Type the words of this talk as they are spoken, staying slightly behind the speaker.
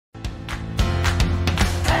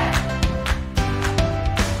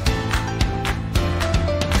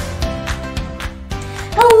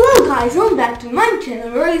guys, welcome back to my channel,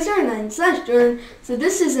 Roryoi So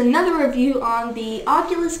this is another review on the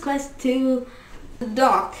Oculus Quest 2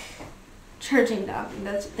 dock, charging dock,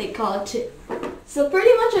 that's what they call it too. So pretty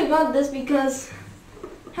much I got this because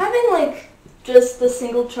having like just a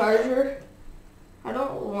single charger, I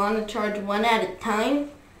don't want to charge one at a time.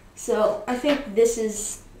 So I think this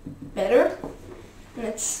is better, and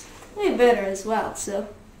it's way better as well. So,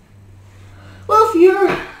 well, if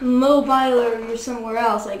you're mobile or you're somewhere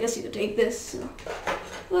else, I guess you could take this. So.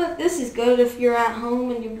 But this is good if you're at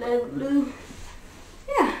home and you're blue.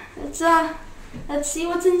 Yeah, let's see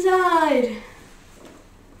what's inside.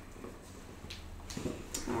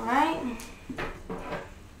 All right.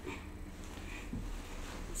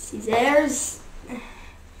 See, there's.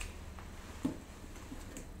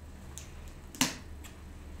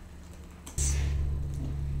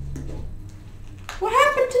 What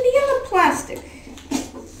happened to the other plastic?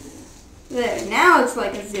 There, now it's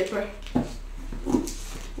like a zipper.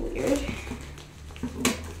 Weird.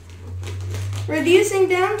 Reducing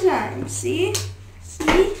downtime, see? See?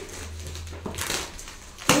 I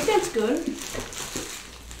think that's good.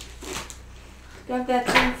 Got that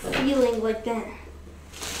same feeling like that.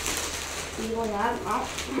 Feeling, I don't know.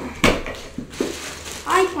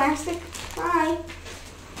 Hi, plastic. Hi.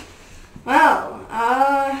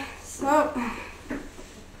 Well, so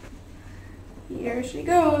here she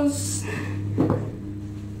goes.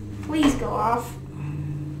 Please go off.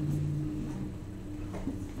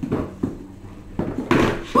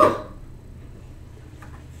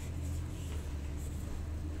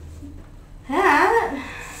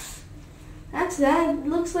 That's that.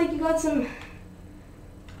 Looks like you got some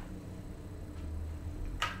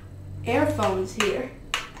earphones here.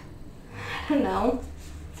 I don't know.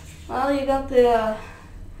 Well, you got the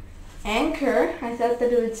Anker. I thought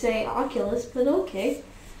that it would say Oculus, but okay.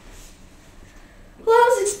 Well,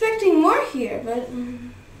 I was expecting more here, but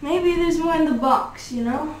maybe there's more in the box, you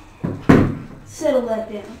know? Settle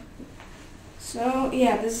that down. So,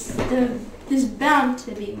 yeah, there's bound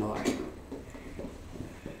to be more.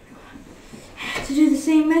 To do the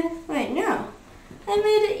same method? Wait, no. I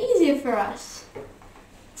made it easier for us.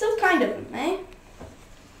 Some kind of them, eh?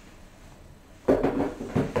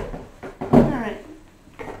 Alright.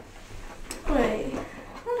 Wait,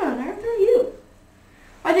 what on earth are you?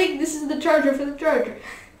 I think this is the charger for the charger.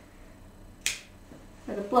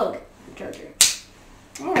 Or the plug for the charger.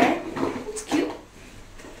 Alright, that's cute.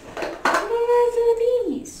 What on earth are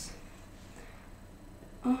these?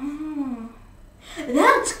 Oh,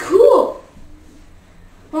 that's cool!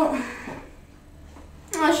 Well,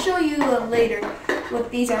 I'll show you later what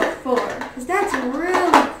these are for, because that's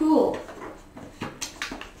really cool.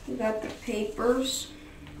 We got the papers.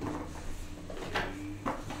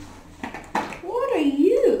 What are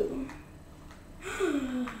you?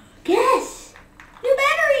 Guess! New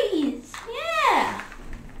batteries! Yeah!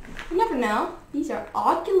 You never know. These are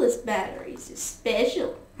Oculus batteries. It's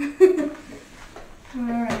special.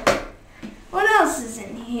 Alright. What else is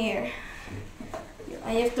in here?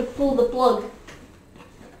 I have to pull the plug.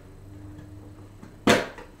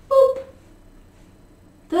 Boop!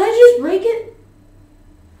 Did I just break it?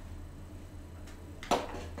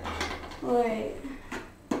 Wait.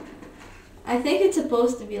 I think it's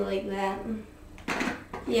supposed to be like that.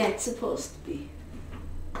 Yeah, it's supposed to be.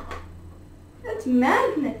 That's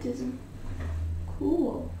magnetism.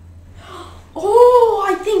 Cool. Oh,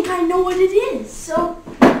 I think I know what it is. So,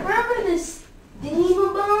 remember this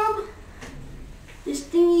thingy-ma-bob? This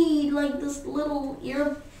thingy, like this little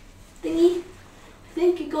ear thingy? I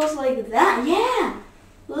think it goes like that. Yeah!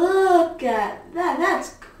 Look at that.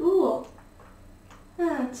 That's cool.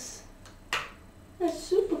 That's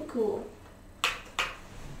super cool.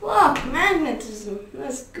 Look, magnetism.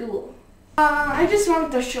 That's cool. I just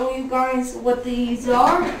wanted to show you guys what these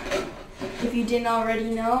are. If you didn't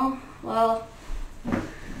already know. Well,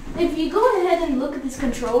 if you go ahead and look at this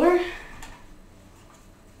controller.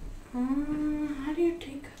 How do you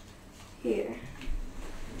take here?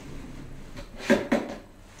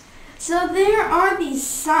 So there are these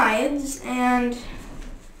sides, and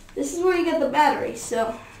this is where you get the battery.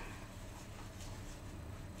 So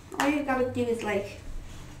all you gotta do is like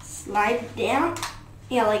slide it down,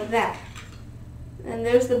 yeah, like that. And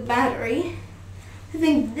there's the battery. I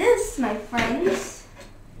think this, my friends,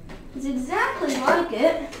 is exactly like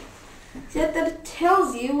it, except that it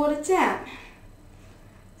tells you what it's at.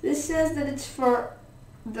 This says that it's for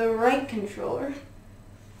the right controller.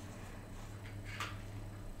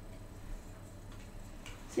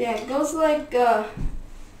 So yeah, it goes like, oh,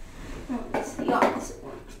 it's the opposite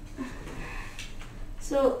one.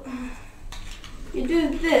 So you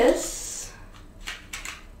do this,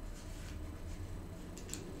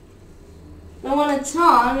 then when it's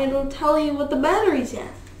on, it'll tell you what the battery's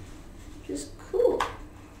at. Which is cool. I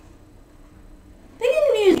think I'm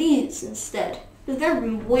going to use these instead, because they're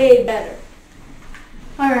way better.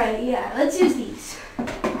 Alright, yeah, let's use these.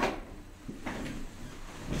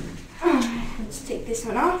 Let's take this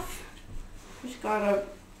one off. Just gotta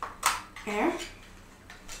air.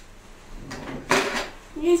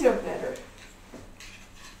 These are better.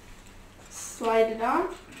 Slide it on.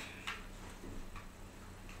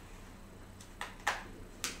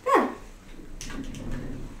 Done.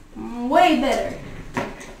 Way better.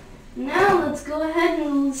 Now let's go ahead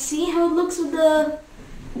and see how it looks with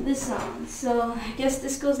this on. So I guess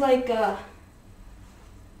this goes like how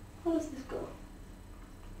does this go?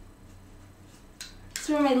 It's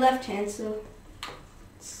for my left hand, so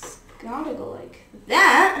it's gotta go like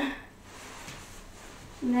that.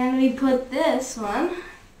 And then we put this one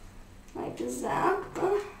like that.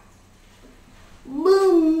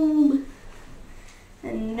 Boom!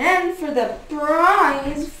 And then for the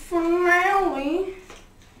prize finale,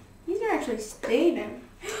 these are actually stayed in.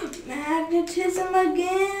 Magnetism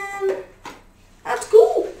again. That's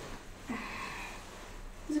cool.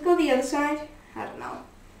 Does it go the other side? I don't know.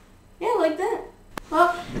 Yeah, like that.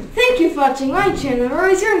 Well, thank you for watching my channel,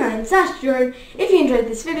 Roryoi09/Jordan. If you enjoyed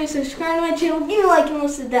this video, subscribe to my channel, give a like, and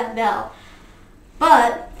also that bell.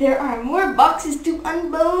 But there are more boxes to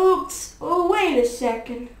unbox. Oh, wait a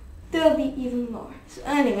second. There'll be even more. So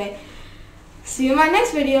anyway, see you in my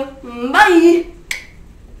next video. Bye!